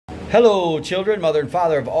Hello, children, mother and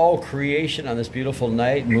father of all creation on this beautiful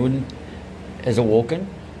night. Moon has awoken.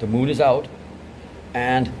 The moon is out.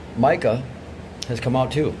 And Micah has come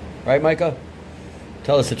out too. Right, Micah?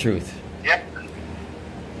 Tell us the truth. Yep.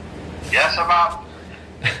 Yes, I'm out.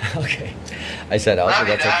 Okay. I said out, so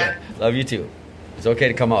that's okay. Dad. Love you too. It's okay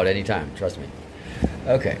to come out anytime. Trust me.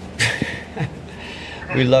 Okay.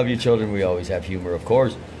 We love you, children. We always have humor, of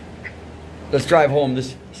course. Let's drive home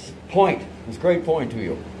this point, this great point to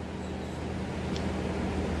you.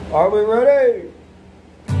 Are we ready?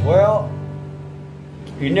 Well,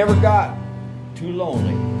 you never got too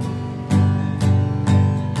lonely.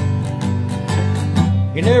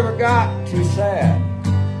 You never got too sad.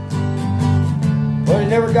 But you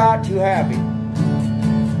never got too happy.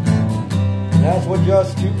 That's what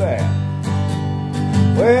just too bad.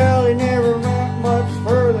 Well, he never went much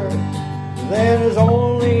further than his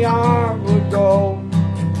only arm would go.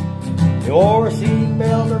 The oar seat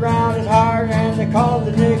belt around his heart, and they called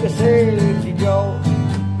the nigga Safety Joe.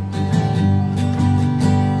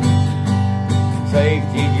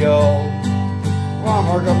 Safety Joe. Come on,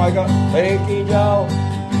 Marco, Micah. Safety Joe.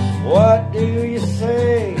 What do you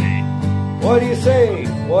say? What do you say?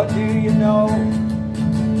 What do you know?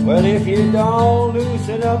 Well, if you don't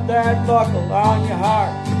loosen up that buckle on your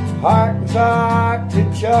heart and start to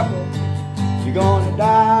chuckle, you're gonna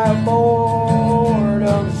die of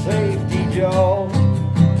boredom, Safety Joe.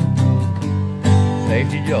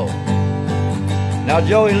 Safety Joe. Now,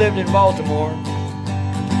 Joey lived in Baltimore,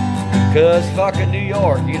 'cause fucking New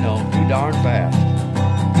York, you know, too darn fast.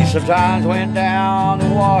 He sometimes went down to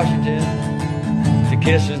Washington to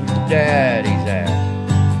kiss his daddy's ass.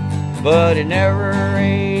 But he never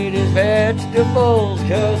ate his vegetables,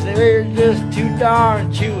 'cause they were just too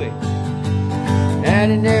darn chewy.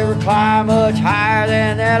 And he never climbed much higher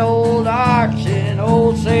than that old arch in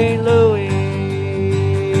old St. Louis.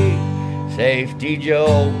 Safety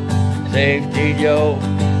Joe, Safety Joe,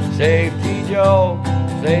 Safety Joe,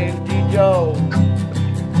 Safety Joe.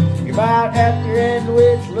 You're about at your end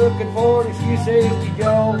witch looking for an excuse, Safety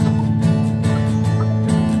Joe.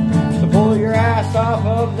 So pull your ass off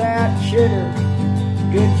of that shitter.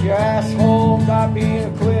 Get your ass home, stop being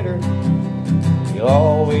a quitter. You'll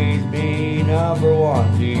always be number one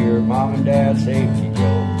to your mom and dad, Safety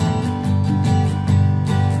Joe.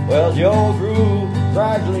 Well, Joe grew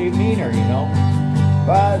gradually meaner, you know.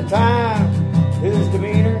 By the time his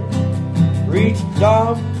demeanor reached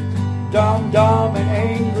dumb, and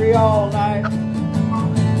angry all night.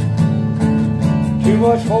 Too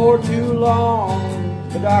much for too long,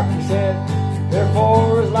 the doctor said.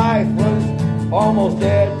 Therefore his life was almost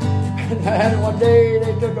dead. And one day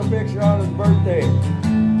they took a picture on his birthday.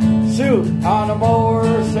 Suit on a mower,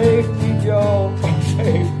 Safety Joe,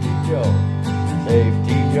 Safety Joe,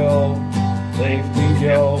 Safety Joe, Safety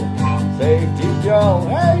Joe, Safety Joe,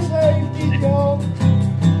 hey Safety Joe.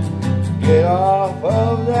 Get off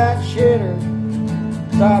of that shitter.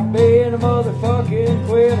 Stop being a motherfucking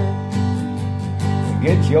quitter.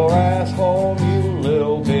 Get your ass home, you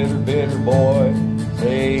little bitter boy,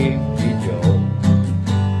 Safety Joe.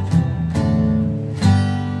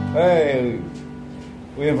 Hey,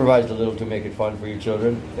 we improvised a little to make it fun for you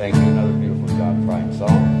children. Thank you. Another beautiful John Prine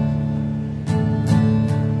song.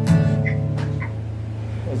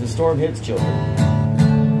 As the storm hits, children,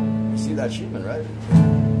 you see that shipment, right?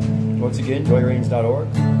 Once again,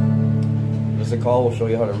 joyrains.org. Give us a call. We'll show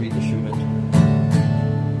you how to read the shipment.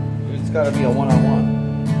 It's got to be a one-on-one.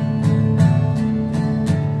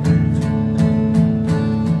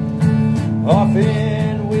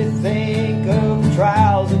 Often we think of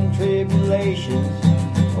trials and tribulations,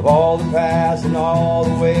 of all the past and all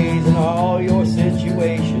the ways and all your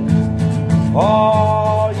situations.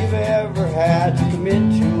 All you've ever had to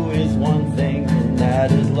commit to is one thing, and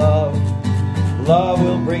that is love. Love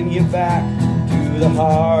will bring you back to the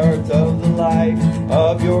heart of the life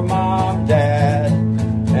of your mom, dad,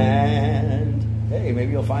 and hey,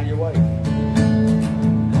 maybe you'll find your wife.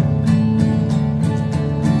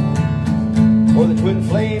 For the twin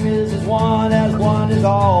flame is as one is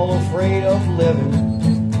all afraid of living.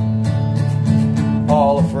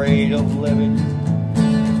 All afraid of living.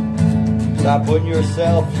 Stop putting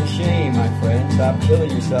yourself to shame, my friend. Stop killing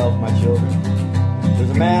yourself, my children. There's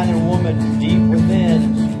a man and woman deep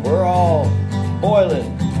within. We're all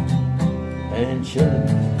boiling and chilling.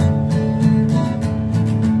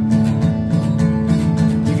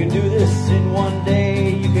 You can do this in one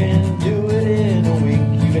day. You can do it in a week.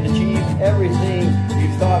 You can achieve everything you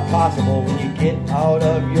thought possible when you get out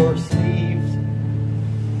of your sleeves.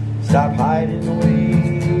 Stop hiding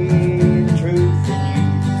away the truth in you.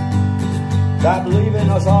 Stop leaving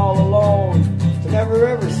us all alone to never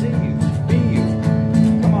ever see you. Be you.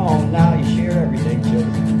 Come on now, you share everything,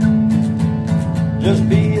 children. Just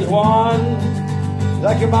be as one,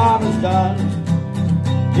 like your mom has done.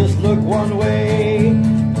 Just look one way.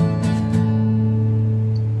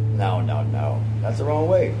 No, no, no. That's the wrong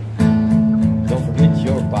way. Don't forget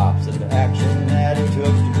your pops and the action that it took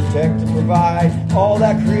to protect and provide all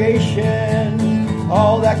that creation.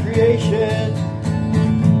 All that creation.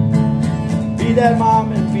 Be that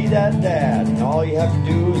mom and be that dad. And all you have to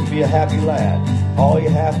do is be a happy lad. All you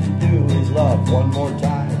have to do is love one more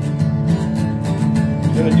time.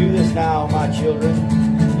 You're gonna do this now, my children.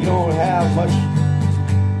 You don't have much.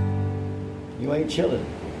 You ain't chilling.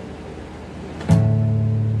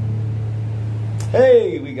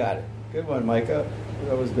 Hey, we got it. Good one, Micah.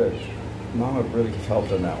 That was good. Mama really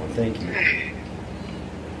helped on that one. Thank you.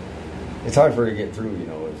 It's hard for her to get through, you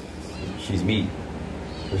know. She's me.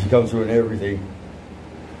 But she comes through in everything.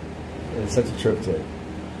 And it's such a trip to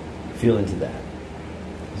feel into that.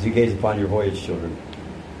 As you gaze upon your voyage, children,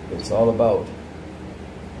 it's all about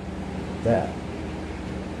that.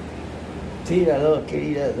 See that little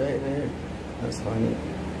kitty that's right there? That's funny.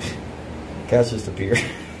 Cats just appear.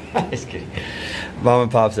 Just kidding. Mom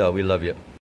and Pop's out. We love you.